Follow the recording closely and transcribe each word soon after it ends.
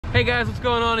Hey guys, what's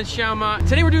going on? It's Xiaomanyc.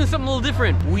 Today we're doing something a little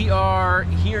different. We are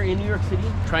here in New York City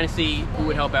trying to see who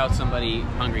would help out somebody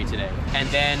hungry today. And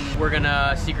then we're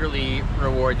gonna secretly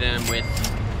reward them with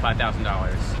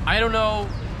 $5,000. I don't know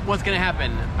what's gonna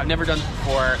happen. I've never done this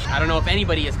before. I don't know if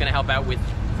anybody is gonna help out with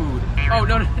food. Oh,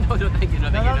 no, thank you, no,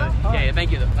 thank you. Yeah,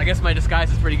 thank you. I guess my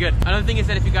disguise is pretty good. Another thing is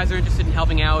that if you guys are interested in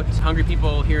helping out hungry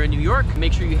people here in New York,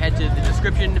 make sure you head to the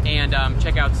description and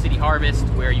check out City Harvest,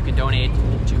 where you can donate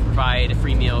to provide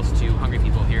free meals to hungry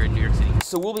people here in New York City.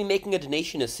 So we'll be making a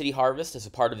donation to City Harvest as a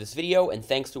part of this video, and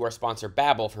thanks to our sponsor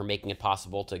Babbel for making it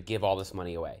possible to give all this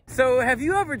money away. So have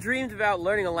you ever dreamed about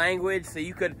learning a language so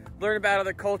you could learn about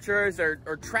other cultures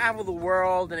or travel the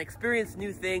world and experience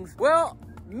new things? Well,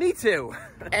 me too.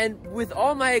 And with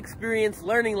all my experience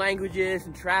learning languages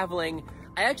and traveling,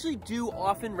 I actually do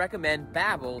often recommend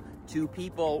Babbel to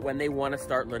people when they want to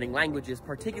start learning languages,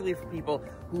 particularly for people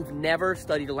who've never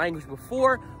studied a language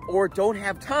before or don't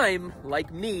have time,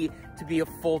 like me, to be a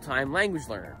full-time language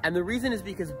learner. And the reason is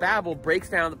because Babbel breaks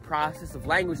down the process of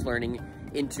language learning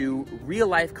into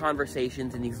real-life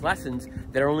conversations in these lessons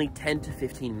that are only 10 to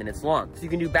 15 minutes long. So you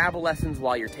can do Babbel lessons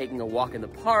while you're taking a walk in the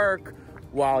park,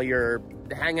 while you're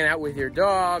hanging out with your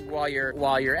dog, while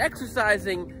you're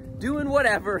exercising, doing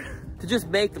whatever, to just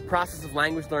make the process of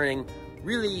language learning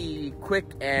really quick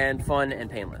and fun and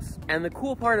painless. And the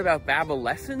cool part about Babbel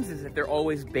lessons is that they're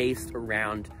always based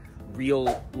around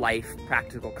real life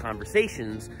practical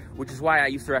conversations, which is why I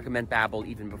used to recommend Babbel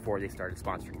even before they started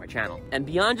sponsoring my channel. And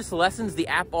beyond just the lessons, the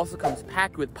app also comes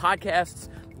packed with podcasts,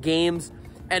 games,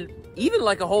 and even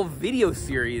like a whole video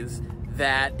series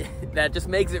that just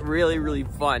makes it really, really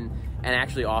fun and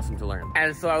actually awesome to learn.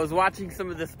 And so I was watching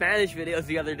some of the Spanish videos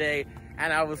the other day,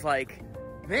 and I was like,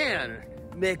 man,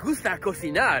 me gusta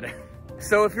cocinar.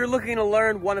 So if you're looking to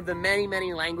learn one of the many,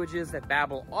 many languages that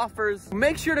Babbel offers,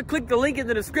 make sure to click the link in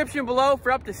the description below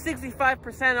for up to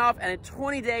 65% off and a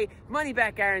 20-day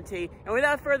money-back guarantee. And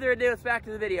without further ado, let's back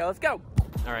to the video. Let's go.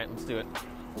 All right, let's do it.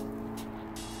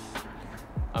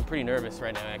 I'm pretty nervous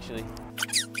right now, actually.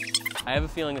 I have a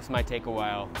feeling this might take a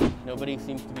while. Nobody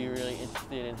seems to be really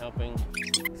interested in helping.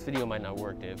 This video might not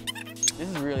work, Dave. This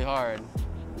is really hard.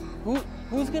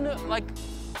 Who's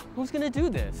gonna do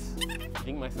this? Do you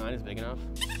think my sign is big enough?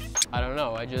 I don't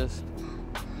know. I just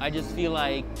feel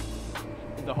like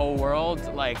the whole world,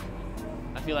 I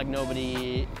feel like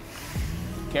nobody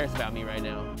cares about me right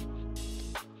now.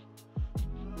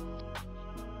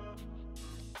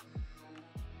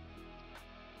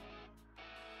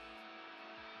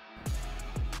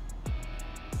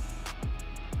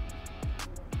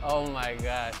 Oh my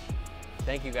gosh.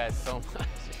 Thank you guys so much.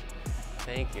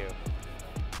 Thank you.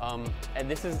 And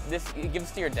this give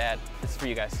this to your dad. This is for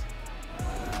you guys.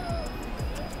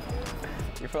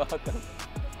 You're welcome.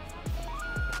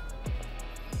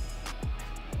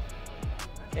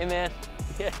 Hey man.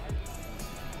 Yeah.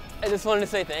 I just wanted to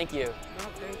say thank you. No,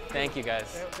 thank you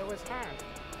guys. That was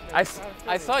hard.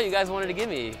 I saw you guys wanted to give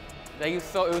me.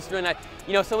 It was really nice.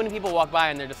 You know, so many people walk by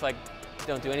and they're just like,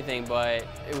 don't do anything, but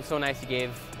it was so nice you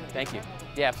gave. Thank you.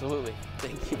 Yeah, absolutely.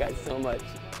 Thank you guys so much.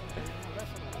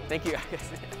 Thank you guys.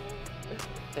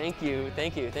 Thank you,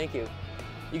 thank you, thank you.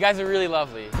 You guys are really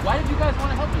lovely. Why did you guys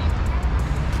want to help me? I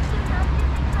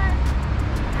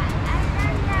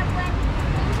learned that when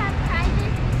you have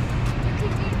kindness, you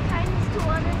can give kindness to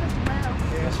others as well.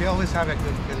 Yeah, she always have a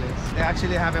good feeling. They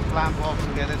actually have a plan to all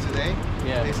together today.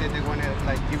 Yeah. They said they're going to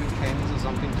give candies or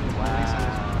something to the police.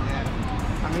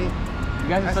 Yeah. I mean, you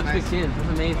guys are such nice. Good kids.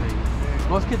 That's amazing. Yeah.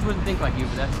 Most kids wouldn't think like you,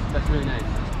 but that's really nice.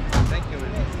 Thank you,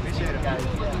 man. Appreciate it. Guys.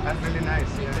 That's really nice.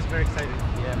 Yeah, it's very exciting.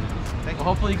 Yeah. Thank you.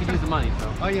 Well, hopefully you can use the money.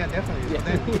 So. Oh yeah, definitely. It's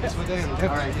for them. It's for them. Definitely.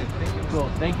 All right. Thank you. Cool.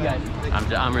 Thank you guys.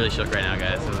 I'm really shook right now,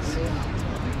 guys. It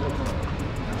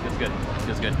feels good. It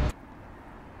feels good.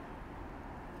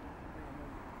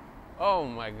 Oh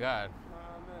my God.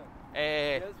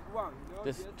 Hey.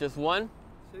 Just one?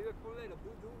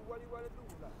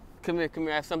 Come here.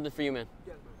 I have something for you, man.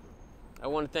 I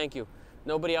want to thank you.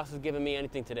 Nobody else has given me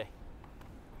anything today.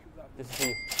 This is for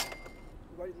you.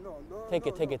 Take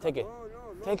it. Take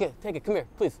it. Come here,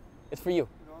 please. It's for you.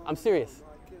 I'm serious.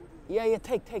 Yeah.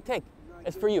 Take.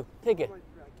 It's for you. Take it.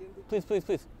 Please.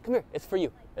 Come here. It's for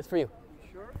you.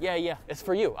 Yeah. It's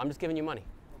for you. I'm just giving you money.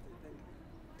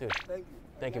 Dude.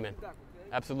 Thank you, man.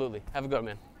 Absolutely. Have a good one,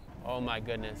 man. Oh my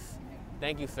goodness.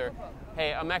 Thank you, sir.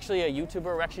 Hey, I'm actually a YouTuber.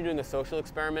 We're actually doing a social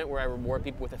experiment where I reward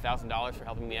people with $1,000 for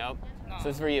helping me out. So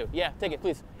it's for you. Yeah, take it,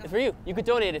 please. It's for you. You could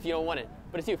donate if you don't want it,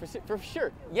 but it's you for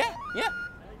sure. Yeah.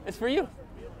 It's for you.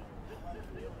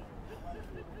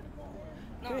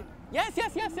 No. Yes.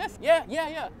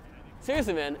 Yeah.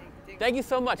 Seriously, man. Thank you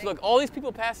so much. Look, all these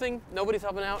people passing, nobody's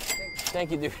helping out.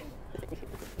 Thank you, dude.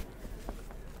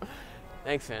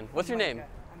 Thanks, man. What's your name?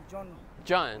 I'm John.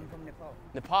 John. I'm from Nepal.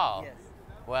 Nepal? Yes.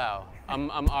 Wow. I'm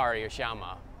Ari or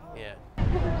Xiaoma. Yeah.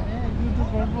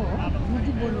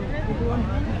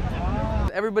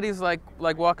 Everybody's like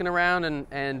walking around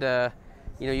and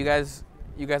you know, you guys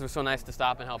were so nice to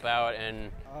stop and help out,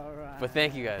 and All right. but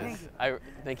thank you guys.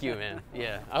 Thank you, man.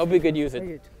 Yeah. I hope we could use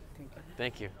it.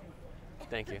 Thank you.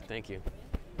 Thank you.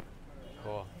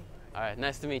 Cool. All right,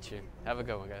 nice to meet you. Have a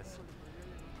good one, guys.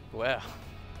 Wow.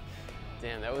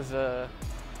 Damn, that was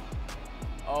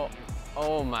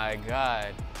oh my God.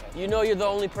 You know you're the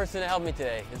only person to help me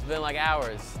today. It's been like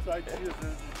hours. So I choose the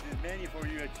menu for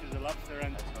you. I choose the lobster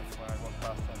and I walk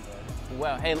past and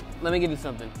Wow. Hey, let me give you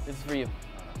something. This is for you.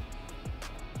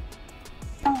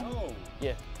 oh,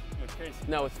 Yeah. you're crazy.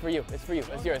 No, it's for you. It's for you.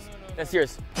 That's yours. no. That's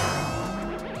yours.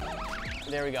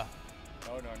 There we go.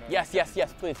 No. Yes,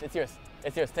 please. It's yours.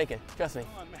 It's yours. Take it. Trust me.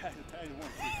 Oh, man, I don't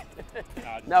want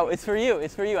to. No, it's for you.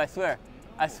 It's for you. I swear.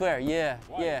 I swear. Yeah.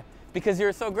 Why? Yeah. Because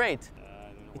you're so great. I don't know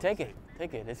You what take to it.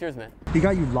 Take it. It's yours, man. He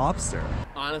got you lobster.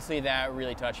 Honestly, that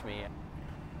really touched me.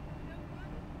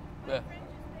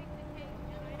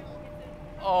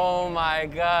 Oh my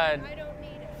God. I don't need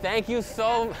it. Thank you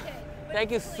so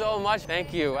much.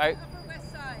 Thank you. Upper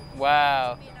West Side.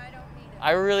 Wow. I mean, I don't need it.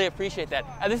 I really appreciate that.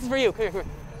 This is for you. Come here.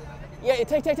 Yeah,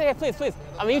 take it, please.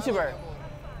 I'm a YouTuber.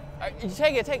 You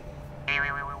take it.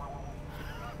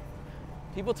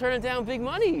 People turning down big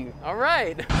money. All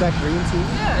right. Is that green tea?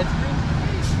 Yeah, it's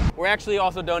green. We're actually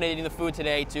also donating the food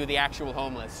today to the actual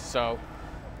homeless. So,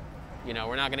 you know,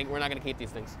 we're not gonna keep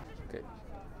these things. Okay.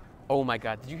 Oh my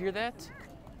God, did you hear that?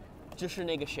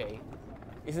 Xiaomanyc.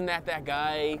 Isn't that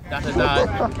guy? ...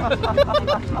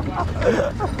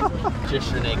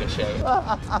 Xiaomanyc.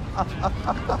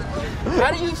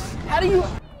 How do you?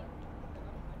 Trick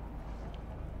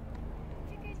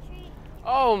or treat.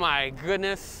 Oh my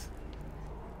goodness.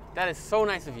 That is so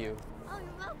nice of you. Oh, you're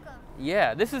welcome.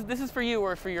 Yeah, this is for you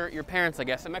or for your parents, I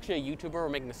guess. I'm actually a YouTuber. We're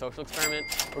making a social experiment.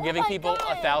 We're giving my people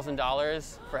God.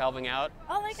 $1,000 for helping out.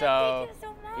 Oh my God, So, thank you so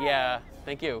much. yeah,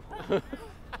 thank you.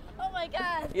 Oh my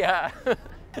God. Yeah.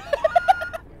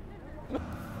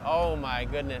 Oh my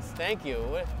goodness, thank you.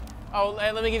 Oh,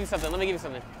 let me give you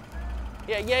something.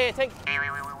 Yeah, take.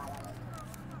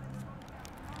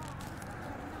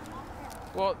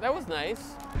 Well, that was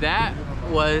nice. That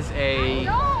was a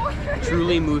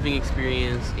truly moving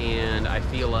experience, and I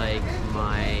feel like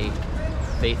my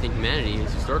faith in humanity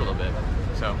is restored a little bit.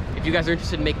 So if you guys are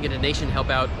interested in making a donation to help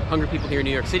out hungry people here in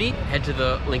New York City, head to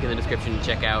the link in the description and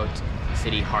check out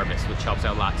City Harvest, which helps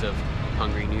out lots of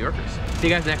hungry New Yorkers. See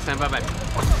you guys next time.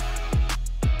 Bye-bye.